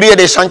un ouvrier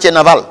des chantiers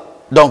navals,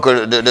 donc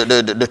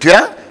de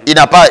Turin. Il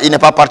n'est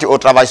pas parti au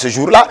travail ce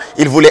jour-là.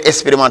 Il voulait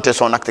expérimenter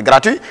son acte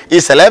gratuit. Il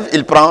se lève,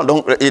 il prend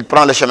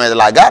le chemin de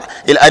la gare.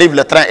 Il arrive,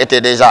 le train était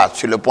déjà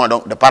sur le point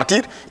donc, de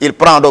partir. Il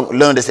prend donc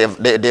l'un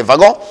des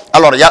wagons.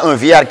 Alors il y a un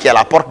vieillard qui est à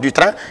la porte du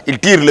train. Il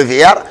tire le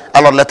vieillard.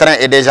 Alors le train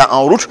est déjà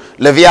en route.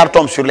 Le vieillard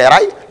tombe sur les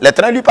rails. Le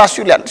train lui passe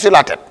sur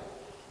la tête.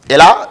 Et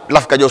là,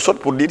 Lafcadio saute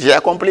pour dire, j'ai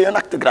accompli un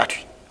acte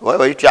gratuit. Oui,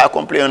 oui, tu as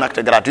accompli un acte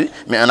gratuit,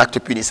 mais un acte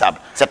punissable.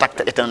 Cet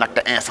acte est un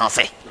acte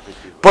insensé.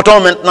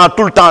 Peut-on maintenant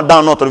tout le temps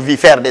dans notre vie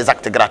faire des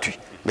actes gratuits?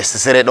 Mais ce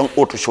serait donc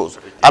autre chose.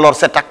 Alors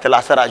cet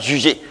acte-là sera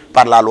jugé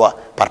par la loi,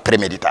 par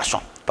préméditation.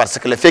 Parce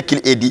que le fait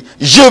qu'il ait dit,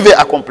 je vais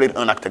accomplir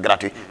un acte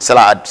gratuit,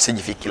 cela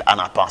signifie qu'il en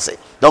a pensé.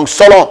 Donc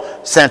selon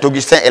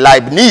Saint-Augustin et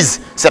Leibniz,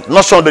 cette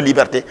notion de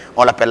liberté,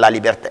 on l'appelle la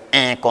liberté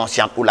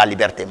inconsciente ou la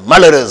liberté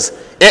malheureuse.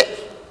 Et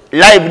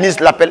Leibniz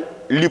l'appelle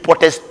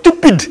l'hypothèse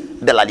stupide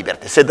de la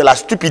liberté. C'est de la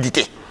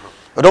stupidité.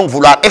 Donc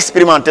vouloir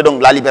expérimenter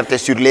donc, la liberté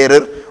sur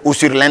l'erreur ou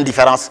sur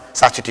l'indifférence,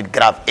 ça c'est une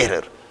grave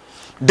erreur.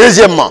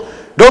 Deuxièmement,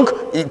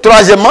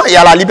 troisièmement, il y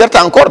a la liberté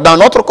encore dans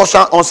notre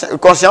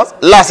conscience.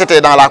 Là c'était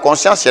dans la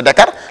conscience chez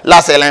Dakar,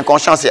 là c'est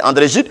l'inconscient, c'est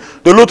André Gide.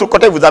 De l'autre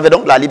côté, vous avez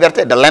donc la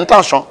liberté de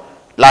l'intention.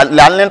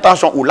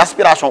 L'intention ou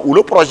l'aspiration ou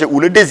le projet ou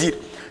le désir.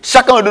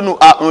 Chacun de nous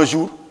a un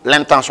jour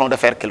l'intention de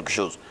faire quelque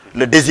chose,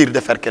 le désir de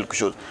faire quelque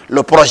chose,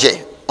 le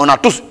projet. On a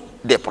tous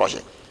des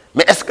projets.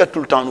 Mais est-ce que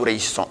tout le temps nous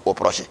réussissons au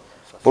projet?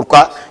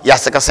 Pourquoi? Il y a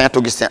ce que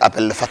Saint-Augustin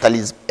appelle le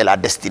fatalisme et la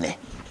destinée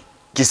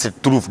qui se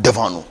trouvent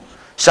devant nous.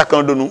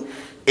 Chacun de nous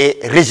est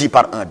régi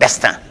par un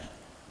destin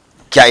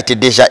qui a été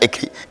déjà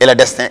écrit et le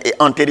destin est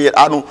antérieur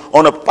à nous.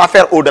 On ne peut pas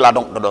faire au-delà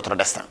de notre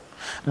destin.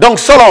 Donc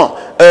selon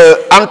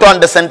Antoine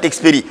de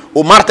Saint-Exupéry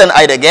ou Martin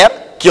Heidegger,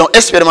 qui ont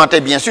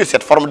expérimenté bien sûr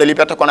cette forme de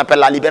liberté qu'on appelle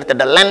la liberté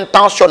de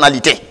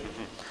l'intentionnalité.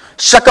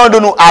 Chacun de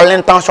nous a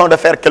l'intention de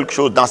faire quelque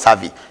chose dans sa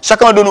vie.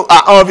 Chacun de nous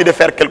a envie de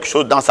faire quelque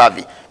chose dans sa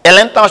vie. Et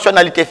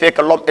l'intentionnalité fait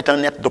que l'homme est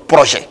un être de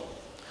projet.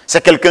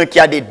 C'est quelqu'un qui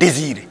a des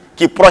désirs,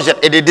 qui projette,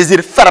 et des désirs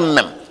fermes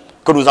même,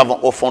 que nous avons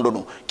au fond de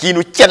nous, qui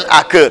nous tiennent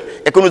à cœur,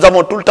 et que nous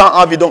avons tout le temps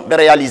envie donc de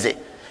réaliser.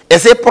 Et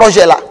ces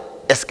projets-là,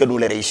 est-ce que nous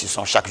les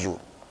réussissons chaque jour?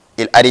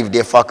 Il arrive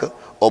des fois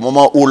qu'au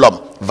moment où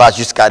l'homme va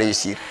jusqu'à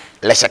réussir,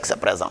 l'échec se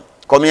présente.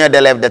 Combien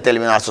d'élèves de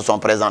terminale se sont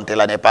présentés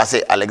l'année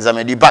passée à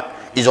l'examen du bac?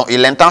 Ils ont eu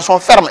l'intention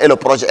ferme et le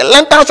projet, et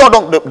l'intention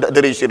donc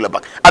de réussir le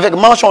bac. Avec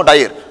mention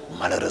d'ailleurs,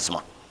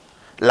 malheureusement,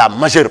 la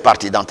majeure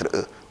partie d'entre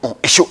eux ont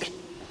échoué.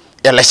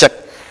 Et l'échec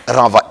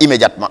renvoie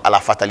immédiatement à la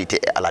fatalité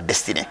et à la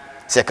destinée.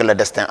 C'est que le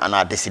destin en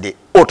a décidé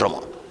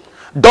autrement.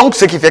 Donc,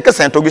 ce qui fait que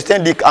Saint-Augustin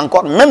dit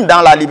qu'encore, même dans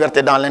la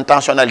liberté, dans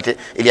l'intentionnalité,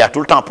 il y a tout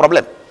le temps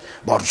problème.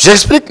 Bon,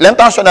 j'explique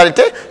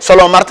l'intentionnalité.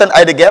 Selon Martin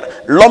Heidegger,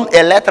 l'homme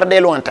est l'être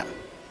des lointains.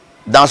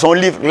 Dans son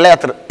livre «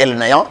 L'être et le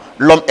néant »,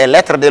 l'homme est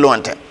l'être des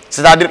lointains.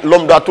 C'est-à-dire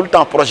l'homme doit tout le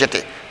temps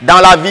projeter. Dans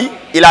la vie,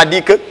 il a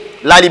dit que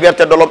la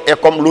liberté de l'homme est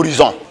comme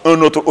l'horizon. Un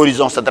autre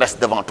horizon se dresse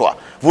devant toi.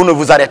 Vous ne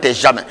vous arrêtez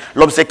jamais.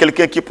 L'homme, c'est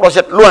quelqu'un qui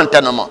projette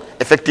lointainement.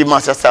 Effectivement,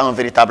 c'est ça un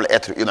véritable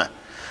être humain.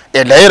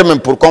 Et d'ailleurs, même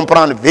pour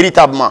comprendre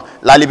véritablement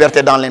la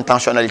liberté dans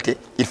l'intentionnalité,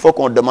 il faut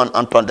qu'on demande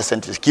Antoine de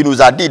Saint-Exupéry, qui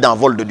nous a dit dans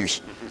Vol de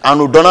nuit, en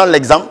nous donnant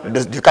l'exemple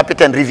du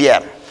capitaine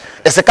Rivière.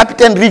 Et ce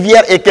capitaine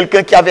Rivière est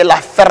quelqu'un qui avait la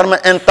ferme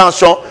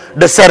intention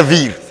de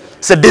servir.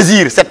 Ce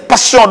désir, cette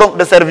passion donc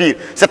de servir,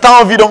 cette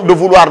envie donc de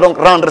vouloir donc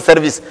rendre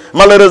service.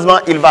 Malheureusement,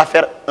 il va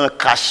faire un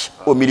crash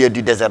au milieu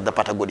du désert de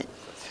Patagonie.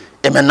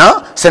 Et maintenant,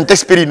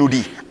 Saint-Exupéry nous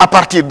dit, à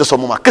partir de ce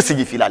moment, que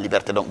signifie la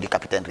liberté donc du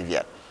capitaine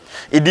Rivière?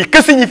 Il dit,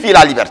 que signifie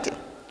la liberté?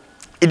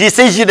 Il dit,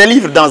 s'agit de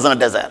vivre dans un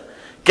désert.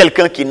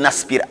 Quelqu'un qui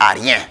n'aspire à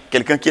rien,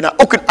 quelqu'un qui n'a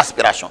aucune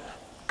aspiration.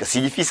 Que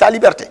signifie sa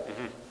liberté?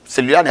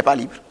 Celui-là n'est pas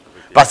libre.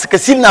 Parce que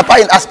s'il n'a pas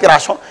une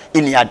aspiration,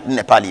 il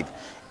n'est pas libre.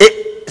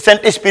 Et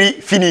Saint-Esprit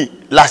finit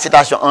la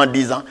citation en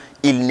disant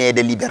 « Il n'est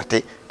de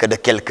liberté que de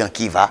quelqu'un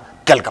qui va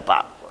quelque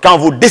part ». Quand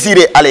vous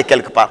désirez aller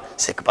quelque part,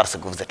 c'est que parce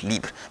que vous êtes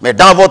libre. Mais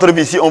dans votre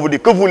vie, si on vous dit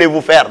 « Que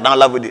voulez-vous faire dans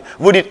l'avenir ?»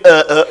 Vous dites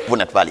 « Vous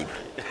n'êtes pas libre. »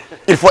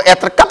 Il faut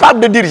être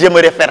capable de dire «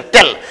 J'aimerais faire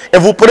tel ». Et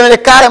vous prenez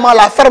carrément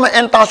la ferme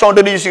intention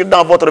de réussir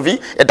dans votre vie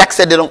et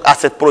d'accéder donc à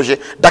ce projet,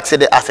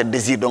 d'accéder à ce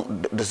désir donc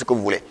de ce que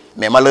vous voulez.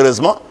 Mais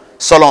malheureusement,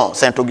 selon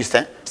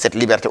Saint-Augustin, cette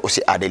liberté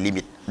aussi a des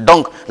limites.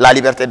 Donc, la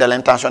liberté de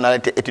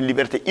l'intentionnalité est une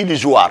liberté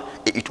illusoire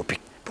et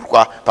utopique.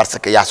 Pourquoi? Parce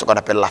qu'il y a ce qu'on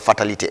appelle la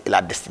fatalité et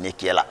la destinée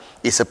qui est là.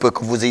 Il se peut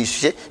que vous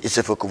réussissiez, il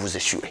se peut que vous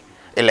échouez.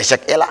 Et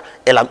l'échec est là,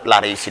 et la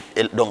réussite,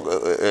 et donc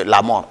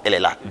la mort, elle est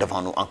là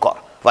devant nous encore.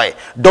 Voyez.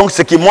 Donc,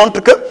 ce qui montre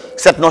que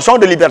cette notion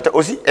de liberté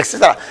aussi, etc.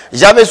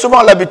 J'avais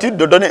souvent l'habitude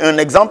de donner un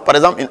exemple, par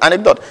exemple, une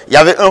anecdote. Il y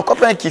avait un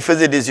copain qui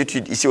faisait des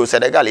études ici au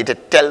Sénégal. Il était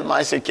tellement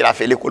sûr qu'il a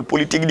fait l'école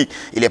polytechnique.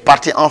 Il est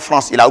parti en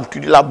France, il a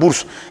obtenu la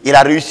bourse. Il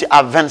a réussi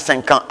à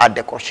 25 ans à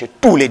décrocher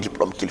tous les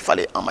diplômes qu'il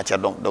fallait en matière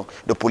donc,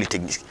 de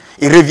polytechnique.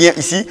 Il revient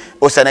ici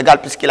au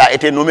Sénégal puisqu'il a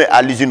été nommé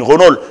à l'usine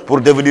Renault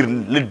pour devenir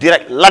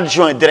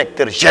l'adjoint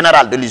directeur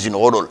général de l'usine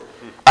Renault.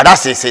 Ah là,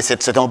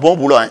 c'est un bon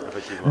boulot. Hein.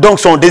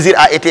 Donc, son désir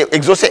a été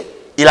exaucé.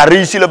 Il a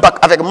réussi le bac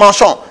avec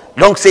mention,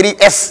 donc série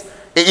S.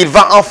 Et il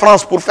va en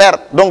France pour faire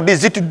donc,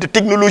 des études de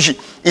technologie.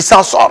 Il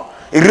s'en sort.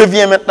 Il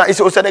revient maintenant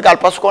ici au Sénégal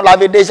parce qu'on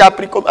l'avait déjà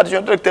pris comme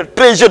adjoint directeur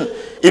très jeune.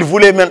 Il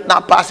voulait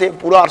maintenant passer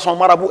pour avoir son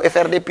marabout et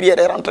faire des prières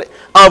et rentrer.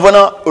 En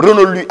venant,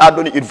 Renault lui a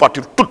donné une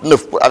voiture toute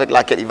neuve avec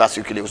laquelle il va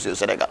circuler aussi au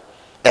Sénégal.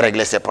 Et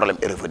régler ses problèmes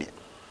et revenir.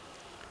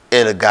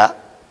 Et le gars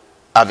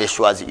avait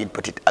choisi une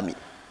petite amie.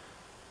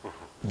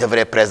 Il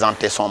devrait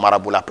présenter son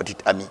marabout, la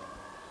petite amie,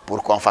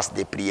 pour qu'on fasse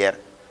des prières.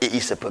 Et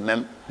il se peut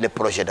même le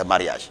projet de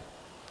mariage.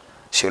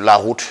 Sur la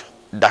route,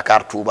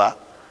 Dakar-Touba,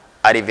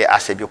 arrivé à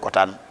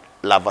Sébiokotan,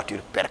 la voiture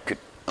percute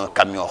un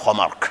camion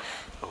remorque.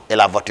 Et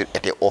la voiture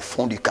était au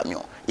fond du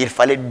camion. Il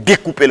fallait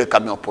découper le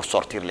camion pour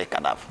sortir les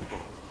cadavres.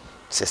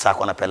 C'est ça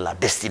qu'on appelle la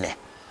destinée.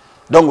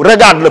 Donc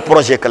regarde le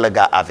projet que le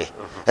gars avait.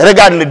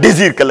 Regarde le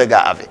désir que le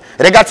gars avait.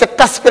 Regarde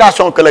cette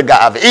aspiration que le gars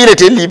avait. Et il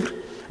était libre,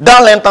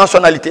 dans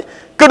l'intentionnalité,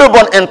 que de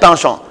bonnes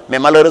intentions. Mais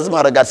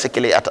malheureusement, regarde ce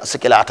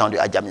qu'il a attendu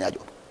à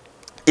Diamniadio.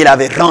 Il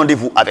avait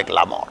rendez-vous avec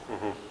la mort.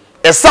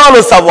 Et sans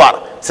le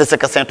savoir, c'est ce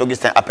que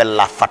Saint-Augustin appelle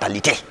la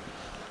fatalité.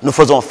 Nous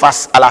faisons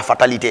face à la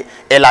fatalité.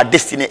 Et la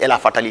destinée et la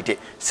fatalité,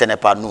 ce n'est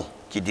pas nous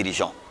qui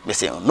dirigeons, mais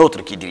c'est un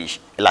autre qui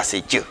dirige. Et là,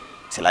 c'est Dieu.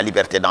 C'est la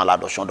liberté dans la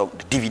notion donc,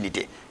 de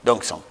divinité.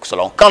 Donc,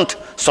 selon Kant,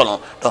 selon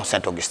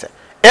Saint-Augustin.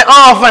 Et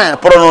enfin,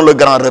 prenons le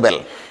grand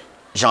rebelle,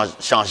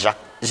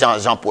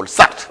 Jean-Paul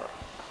Sartre.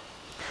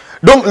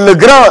 Donc, le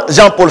grand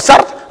Jean-Paul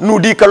Sartre nous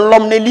dit que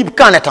l'homme n'est libre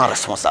qu'en étant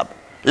responsable.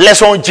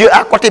 Laissons Dieu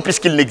à côté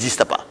puisqu'il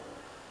n'existe pas.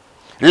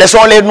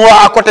 Laissons les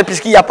lois à côté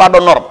puisqu'il n'y a pas de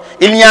normes.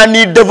 Il n'y a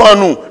ni devant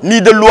nous,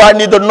 ni de loi,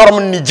 ni de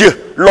normes, ni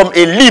Dieu. L'homme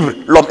est libre,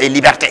 l'homme est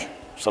liberté,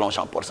 selon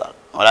Jean-Paul Sartre.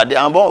 On l'a dit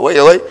en bon, oui,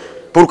 oui.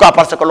 Pourquoi?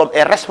 Parce que l'homme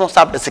est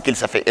responsable de ce qu'il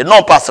se fait et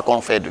non pas ce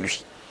qu'on fait de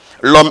lui.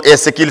 L'homme est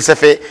ce qu'il se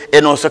fait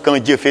et non ce qu'un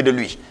Dieu fait de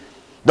lui.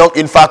 Donc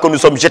une fois que nous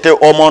sommes jetés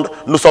au monde,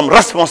 nous sommes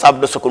responsables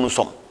de ce que nous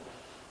sommes.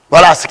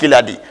 Voilà ce qu'il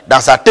a dit.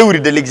 Dans sa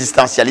théorie de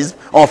l'existentialisme,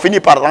 on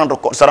finit par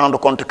se rendre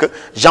compte que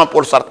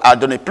Jean-Paul Sartre a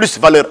donné plus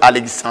valeur à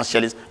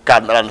l'existentialisme qu'à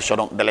la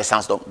notion de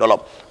l'essence de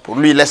l'homme. Pour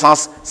lui,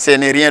 l'essence, ce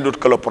n'est rien d'autre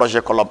que le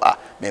projet que l'homme a.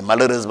 Mais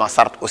malheureusement,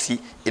 Sartre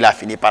aussi, il a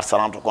fini par se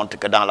rendre compte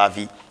que dans la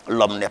vie,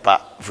 l'homme n'est pas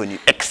venu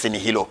ex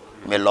nihilo,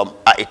 mais l'homme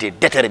a été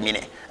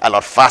déterminé.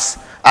 Alors face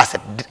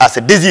à ce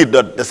désir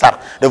de Sartre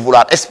de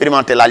vouloir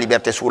expérimenter la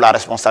liberté sous la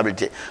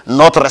responsabilité,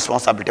 notre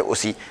responsabilité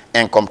aussi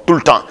incombe tout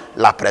le temps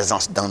la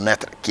présence d'un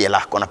être qui est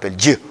là, qu'on appelle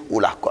Dieu,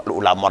 ou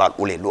la morale,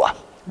 ou les lois.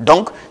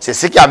 Donc, c'est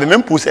ce qui avait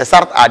même poussé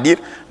Sartre à dire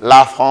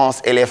la France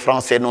et les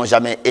Français n'ont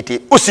jamais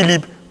été aussi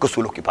libres que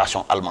sous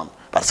l'occupation allemande.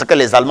 Parce que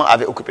les Allemands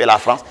avaient occupé la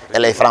France et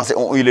les Français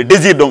ont eu le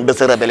désir donc de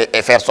se rebeller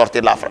et faire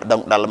sortir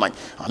l'Allemagne.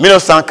 En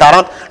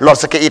 1940,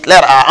 lorsque Hitler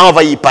a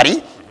envahi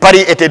Paris,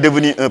 Paris était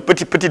devenu un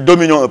petit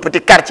dominion, un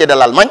petit quartier de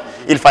l'Allemagne.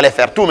 Il fallait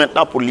faire tout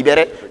maintenant pour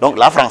libérer donc,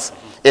 la France.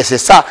 Et c'est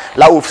ça,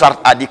 là où Sartre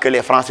a dit que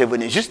les Français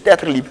venaient juste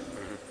d'être libres.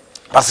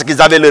 Parce qu'ils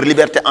avaient leur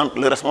liberté entre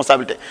leurs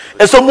responsabilités.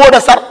 Et ce mot de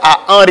Sartre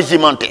a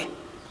enrégimenté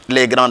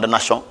les grandes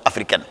nations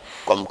africaines,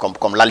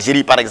 comme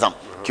l'Algérie par exemple,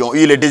 qui ont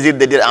eu le désir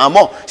de dire, ah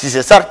bon, si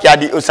c'est Sartre qui a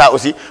dit ça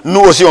aussi, nous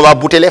aussi on va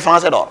bouter les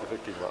Français d'or.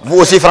 Vous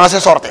aussi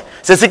Français sortez.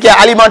 C'est ce qui a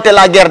alimenté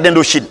la guerre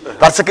d'Indochine.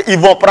 Parce qu'ils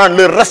vont prendre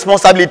leur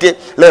responsabilité,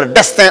 leur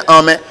destin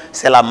en main.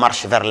 C'est la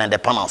marche vers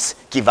l'indépendance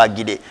qui va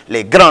guider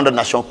les grandes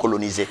nations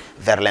colonisées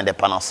vers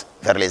l'indépendance,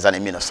 vers les années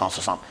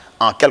 1960.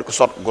 En quelque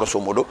sorte, grosso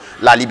modo,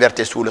 la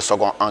liberté sous le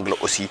second angle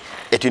aussi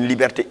est une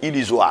liberté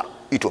illusoire,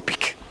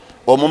 utopique.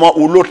 Au moment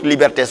où l'autre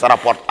liberté se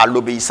rapporte à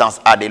l'obéissance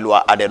à des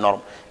lois, à des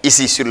normes,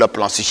 ici sur le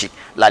plan psychique,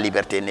 la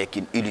liberté n'est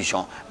qu'une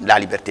illusion, la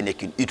liberté n'est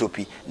qu'une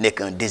utopie, n'est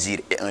qu'un désir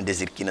et un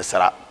désir qui ne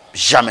sera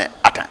jamais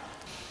atteint.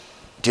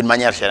 D'une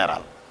manière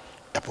générale.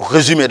 Et pour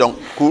résumer donc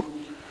court,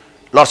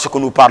 lorsque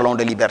nous parlons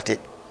de liberté,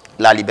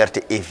 la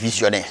liberté est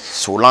visionnée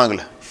sous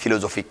l'angle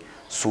philosophique,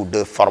 sous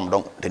deux formes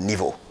donc de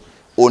niveaux.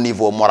 Au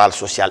niveau moral,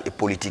 social et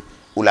politique,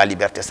 où la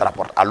liberté se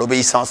rapporte à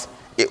l'obéissance,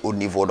 et au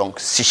niveau donc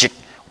psychique,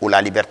 où la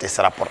liberté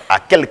se rapporte à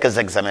quelques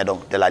examens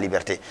donc, de la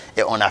liberté.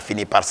 Et on a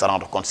fini par se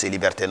rendre compte que ces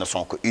libertés ne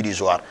sont que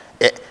illusoires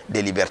et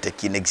des libertés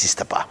qui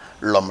n'existent pas.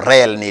 L'homme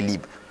réel n'est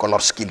libre que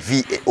lorsqu'il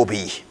vit et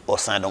obéit au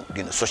sein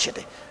d'une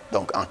société.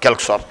 Donc en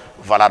quelque sorte,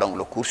 voilà donc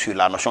le cours sur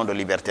la notion de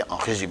liberté en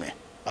résumé.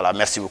 Voilà,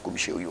 merci beaucoup,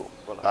 M. Ouyo.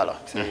 Voilà.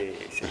 C'est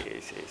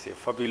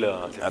fabuleux,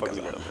 c'est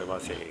fabuleux, vraiment,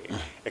 c'est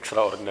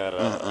extraordinaire.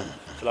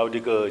 Cela veut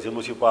dire que je ne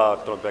me suis pas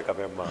trompé quand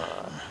même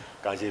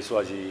quand j'ai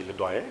choisi le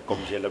doyen, comme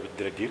j'ai l'habitude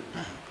de le dire.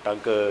 Tant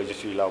que je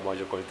suis là, moi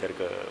je considère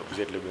que vous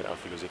êtes le meilleur en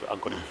philosophie.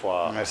 Encore une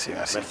fois,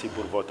 merci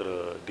pour votre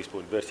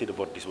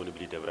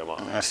disponibilité, vraiment.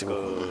 Merci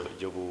beaucoup.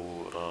 Je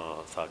vous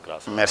rends sa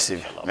grâce.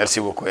 Merci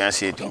beaucoup. Et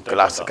ainsi, donc,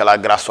 que la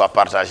grâce soit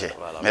partagée.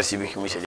 Voilà. Merci beaucoup, M.